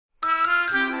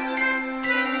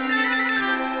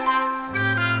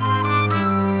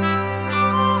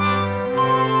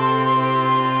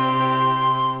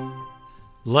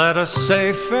Let us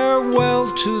say farewell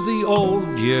to the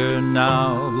old year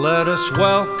now. Let us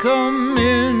welcome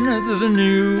in the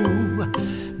new.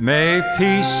 May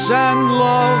peace and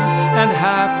love and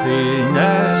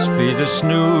happiness be this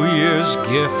New Year's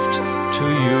gift to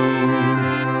you.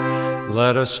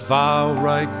 Let us vow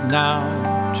right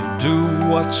now to do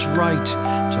what's right,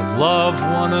 to love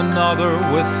one another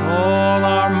with all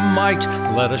our might.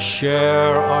 Let us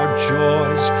share our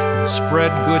joys and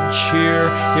spread good cheer.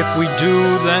 If we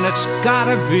do, then it's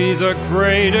gotta be the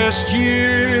greatest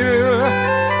year.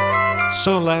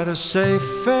 So let us say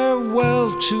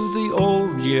farewell to the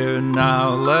old year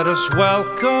now. Let us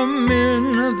welcome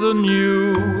in the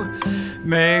new.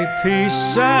 May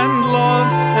peace and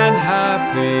love and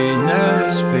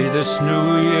happiness be this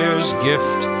New Year's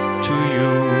gift to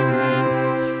you.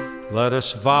 Let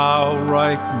us vow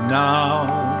right now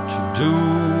to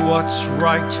do what's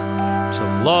right,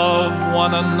 to love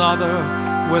one another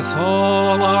with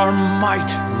all our might.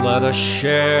 Let us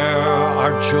share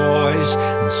our joys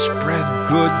and spread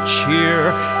good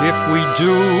cheer. If we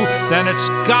do, then it's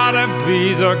gotta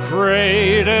be the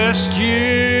greatest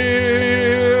year.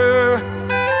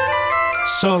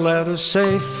 So let us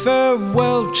say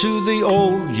farewell to the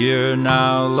old year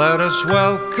now. Let us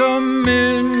welcome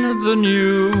in the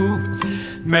new.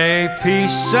 May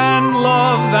peace and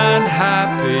love and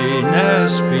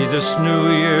happiness be this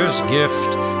New Year's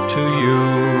gift to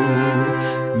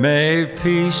you. May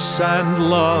peace and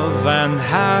love and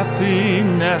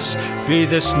happiness be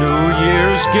this New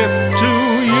Year's gift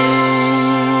to you.